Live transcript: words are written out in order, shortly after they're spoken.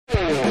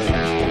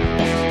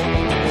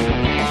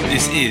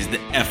This is the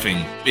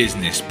Effing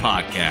Business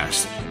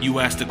Podcast. You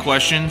ask the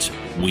questions,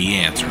 we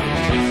answer.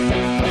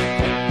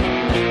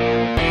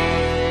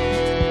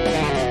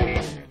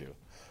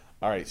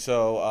 All right,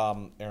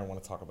 so Aaron, I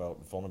want to talk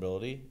about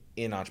vulnerability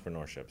in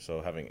entrepreneurship.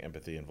 So having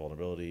empathy and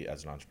vulnerability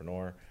as an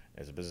entrepreneur,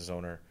 as a business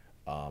owner,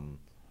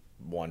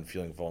 one,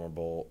 feeling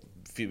vulnerable,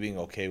 being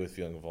okay with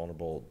feeling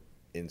vulnerable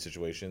in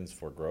situations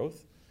for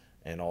growth,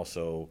 and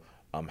also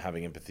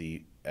having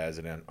empathy as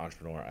an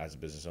entrepreneur, as a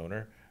business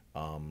owner.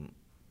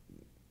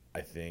 I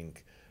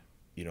think,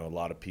 a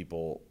lot of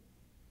people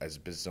as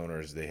business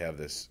owners, they have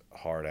this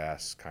hard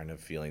ass kind of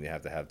feeling they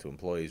have to have to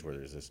employees where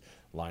there's this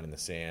line in the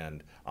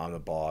sand. I'm the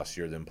boss,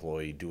 you're the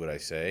employee, do what I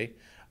say.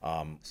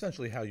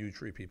 Essentially how you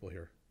treat people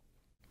here.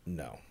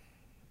 No.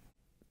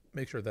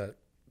 Make sure that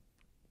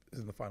is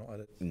in the final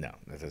edit. No,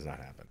 that does not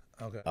happen.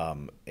 Okay.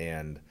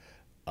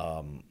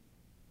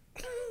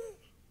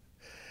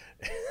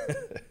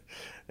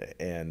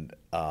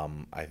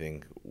 I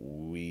think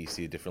we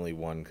see it differently.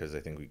 One, because I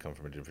think we come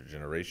from a different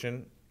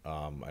generation.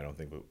 I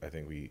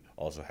think we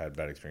also had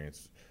bad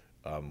experience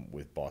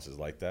with bosses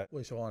like that.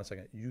 Wait, so hold on a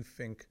second. You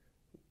think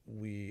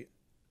we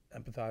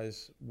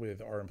empathize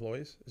with our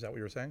employees? Is that what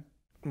you were saying?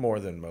 More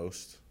than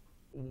most.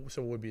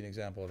 So what would be an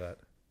example of that?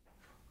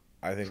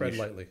 I think tread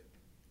lightly.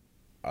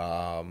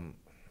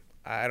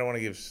 I don't want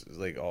to give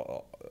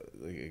all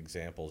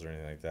examples or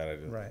anything like that.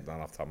 Right. Not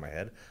off the top of my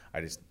head.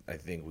 I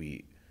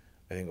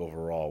think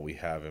overall we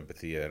have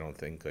empathy. I don't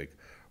think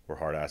we're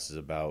hard asses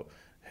about,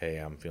 hey,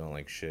 I'm feeling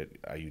like shit.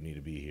 You need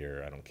to be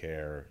here. I don't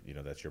care.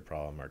 That's your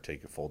problem. Or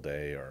take a full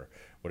day or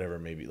whatever.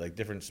 Maybe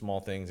different small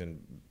things. And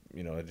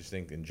I just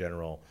think in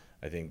general,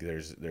 I think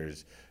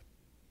there's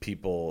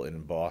people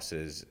and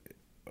bosses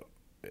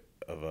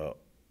of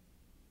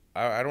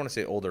I don't want to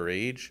say older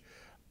age,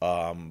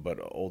 but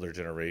older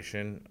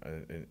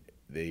generation.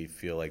 They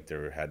feel like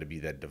there had to be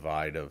that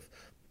divide of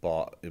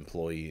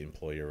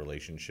employee-employer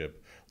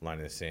relationship, line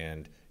in the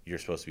sand. You're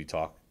supposed to be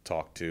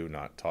talked to,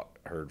 not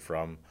heard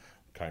from,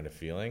 kind of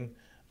feeling.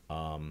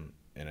 And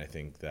I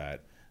think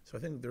that. So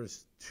I think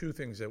there's two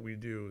things that we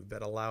do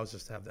that allows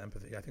us to have the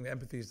empathy. I think the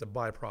empathy is the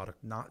byproduct,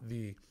 not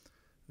the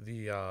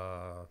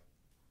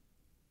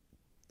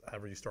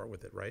however you start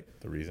with it, right?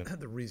 The reason.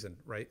 The reason,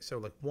 right?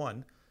 So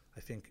one, I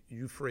think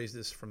you phrased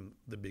this from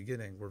the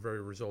beginning. We're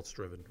very results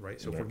driven, right?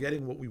 So if we're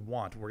getting what we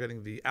want, we're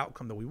getting the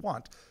outcome that we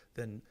want,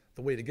 then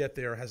the way to get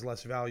there has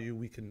less value.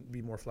 We can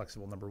be more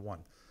flexible, number one.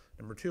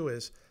 Number two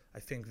is, I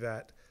think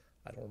that,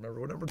 I don't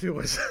remember what number two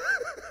was.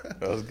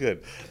 That was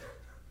good.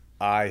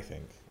 I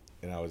think,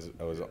 and I was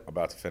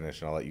about to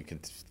finish, and I'll let you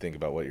think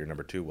about what your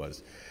number two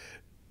was.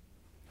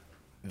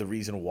 The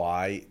reason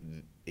why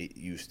it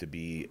used to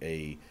be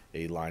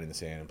a line in the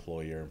sand,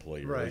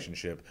 employer-employee right.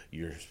 relationship,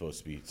 you're supposed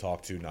to be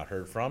talked to, not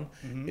heard from,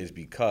 is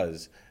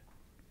because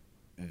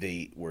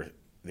they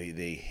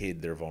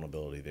hid their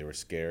vulnerability. They were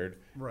scared,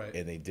 right.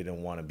 And they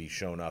didn't want to be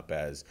shown up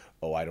as,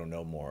 oh, I don't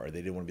know more. Or they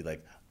didn't want to be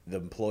like, the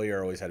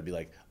employer always had to be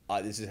like,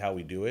 this is how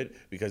we do it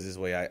because this is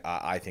the way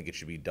I think it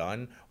should be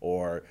done.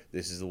 Or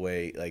this is the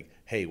way,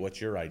 hey,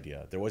 what's your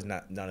idea? There was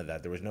none of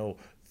that. There was no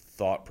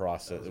thought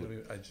process.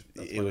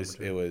 It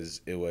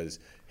was,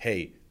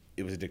 hey,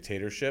 it was a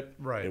dictatorship.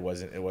 Right. It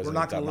wasn't We're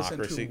not a democracy.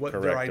 Listen to what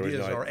correct. their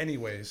ideas are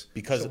anyways.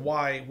 Because so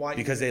why?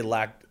 Because they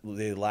lacked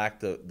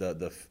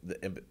the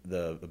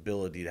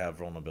ability to have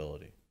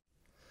vulnerability.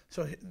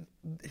 So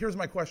here's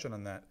my question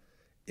on that.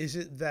 Is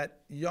it that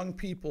young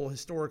people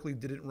historically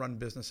didn't run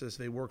businesses,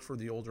 they worked for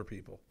the older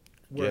people?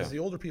 Whereas the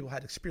older people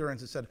had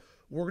experience and said,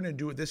 we're going to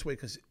do it this way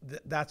because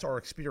that's our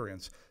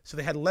experience. So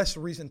they had less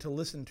reason to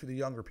listen to the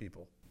younger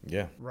people.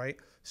 Yeah. Right?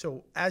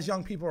 So as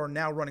young people are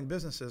now running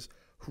businesses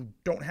who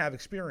don't have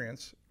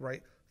experience,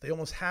 right, they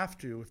almost have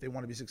to, if they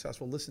want to be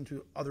successful, listen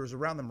to others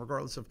around them,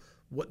 regardless of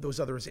what those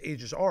others'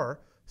 ages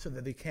are, so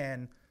that they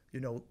can,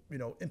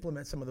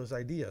 implement some of those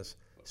ideas.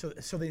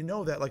 So they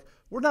know that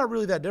we're not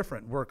really that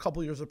different. We're a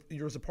couple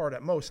years apart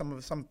at most.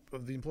 Some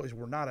of the employees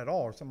were not at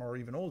all, or some are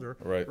even older.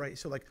 Right.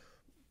 So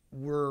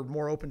we're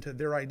more open to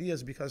their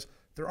ideas because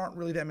there aren't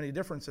really that many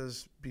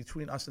differences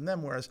between us and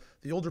them. Whereas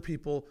the older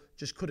people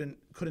just couldn't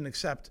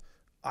accept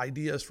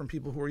ideas from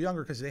people who were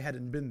younger because they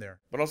hadn't been there.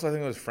 But also, I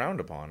think it was frowned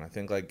upon. I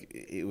think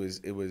it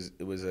was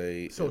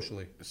a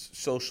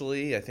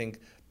socially. I think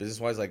business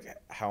wise,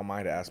 how am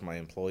I to ask my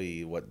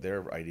employee what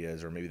their idea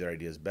is, or maybe their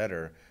idea is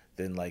better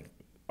than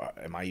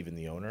am I even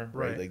the owner?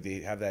 Right. They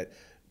have that,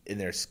 and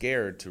they're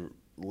scared to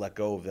let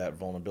go of that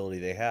vulnerability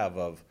they have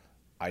of,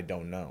 I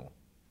don't know,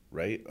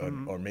 right?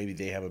 Mm-hmm. Or maybe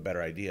they have a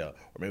better idea,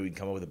 or maybe we can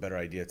come up with a better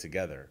idea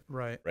together.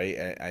 Right. Right.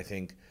 And I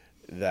think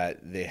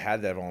that they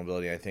had that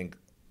vulnerability. I think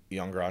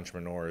younger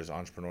entrepreneurs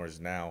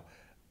now,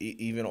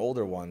 even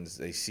older ones,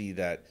 they see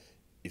that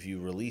if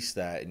you release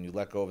that and you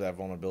let go of that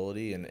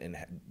vulnerability and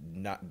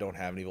don't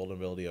have any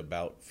vulnerability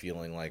about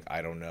feeling like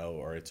I don't know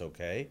or it's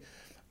okay,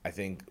 I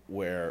think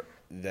where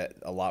that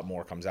a lot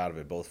more comes out of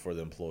it, both for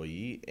the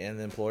employee and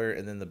the employer,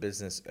 and then the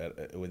business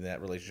when that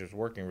relationship is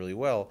working really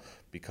well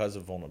because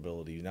of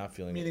vulnerability. You're not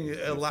feeling. Meaning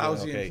it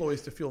allows the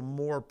employees to feel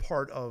more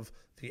part of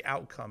the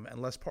outcome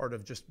and less part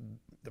of just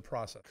the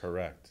process.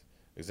 Correct.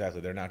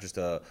 Exactly. They're not just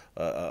a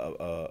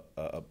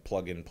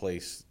plug in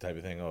place type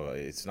of thing. Oh,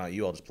 it's not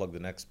you. I'll just plug the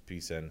next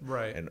piece in.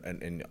 Right.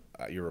 And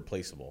you're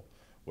replaceable.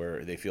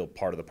 Where they feel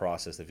part of the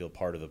process, they feel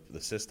part of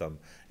the system,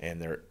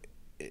 and they're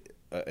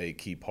a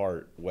key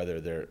part, whether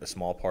they're a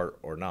small part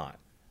or not.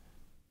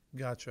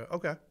 Gotcha.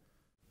 Okay.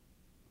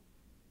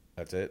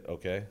 That's it.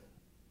 Okay.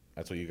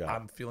 That's what you got.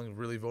 I'm feeling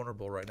really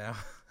vulnerable right now.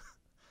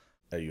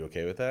 Are you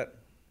okay with that?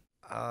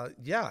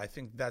 Yeah, I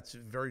think that's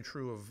very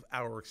true of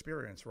our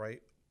experience,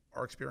 right?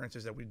 Our experience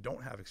is that we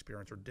don't have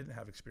experience or didn't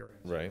have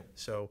experience. Right.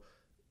 So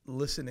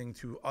listening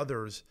to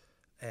others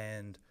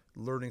and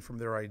learning from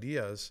their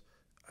ideas,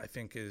 I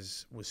think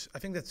I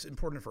think that's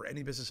important for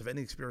any business of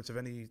any experience of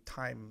any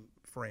time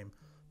frame.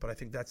 But I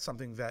think that's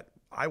something that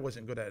I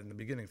wasn't good at in the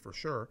beginning for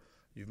sure.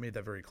 You've made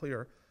that very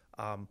clear.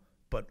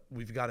 But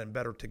we've gotten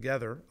better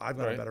together. I've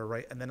gotten better,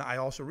 right? And then I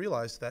also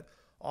realized that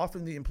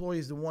often the employee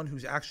is the one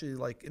who's actually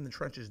like in the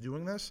trenches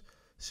doing this.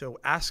 So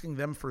asking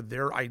them for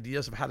their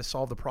ideas of how to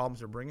solve the problems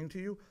they're bringing to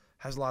you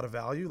has a lot of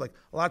value. Like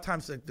a lot of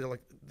times they're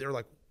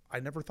like, I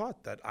never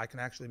thought that I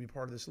can actually be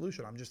part of the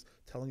solution. I'm just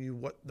telling you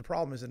what the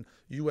problem is, and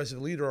you as a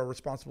leader are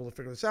responsible to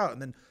figure this out.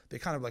 And then they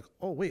kind of like,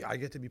 oh wait, I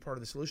get to be part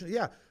of the solution.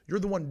 Yeah, you're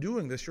the one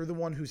doing this. You're the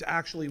one who's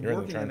actually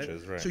working in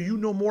it. Right. So you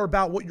know more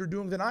about what you're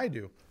doing than I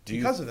do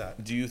because of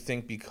that. Do you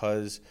think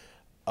because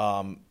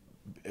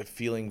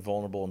feeling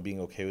vulnerable and being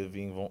okay with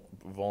being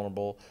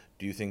vulnerable,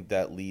 do you think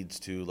that leads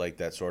to like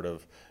that sort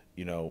of,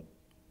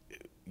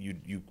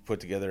 you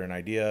put together an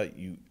idea,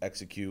 you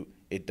execute,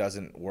 it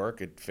doesn't work,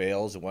 it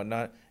fails and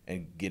whatnot,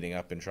 and getting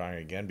up and trying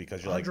again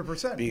because you're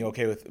 100%. Like being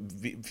okay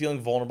with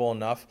feeling vulnerable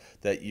enough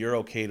that you're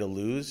okay to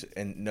lose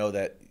and know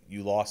that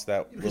you lost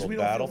that because little we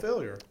battle. Don't feel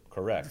failure.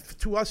 Correct.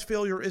 To us,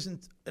 failure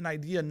isn't an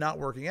idea not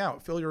working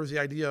out. Failure is the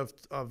idea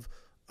of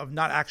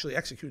not actually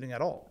executing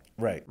at all.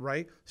 Right.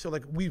 Right. So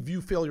like we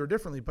view failure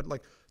differently, but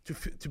like to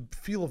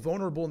feel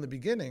vulnerable in the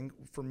beginning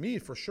for me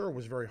for sure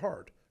was very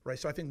hard. Right.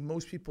 So I think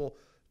most people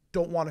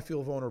don't want to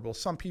feel vulnerable.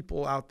 Some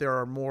people out there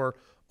are more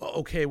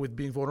okay with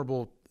being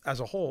vulnerable as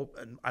a whole,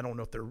 and I don't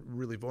know if they're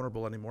really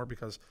vulnerable anymore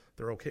because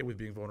they're okay with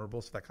being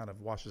vulnerable, so that kind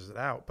of washes it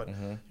out. But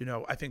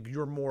I think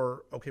you're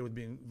more okay with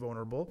being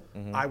vulnerable.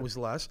 I was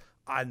less,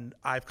 and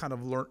I've kind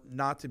of learned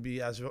not to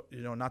be as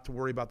not to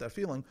worry about that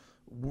feeling.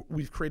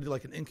 We've created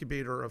like an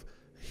incubator of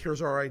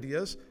here's our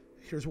ideas.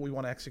 Here's what we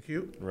want to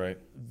execute. Right.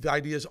 The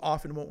ideas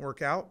often won't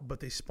work out,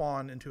 but they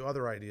spawn into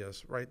other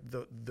ideas, right?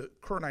 The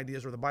current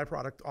ideas are the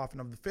byproduct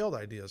often of the failed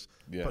ideas.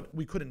 Yeah. But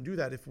we couldn't do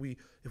that if we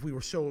were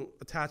so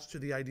attached to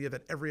the idea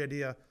that every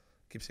idea, I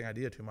keep saying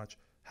idea too much,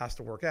 has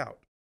to work out.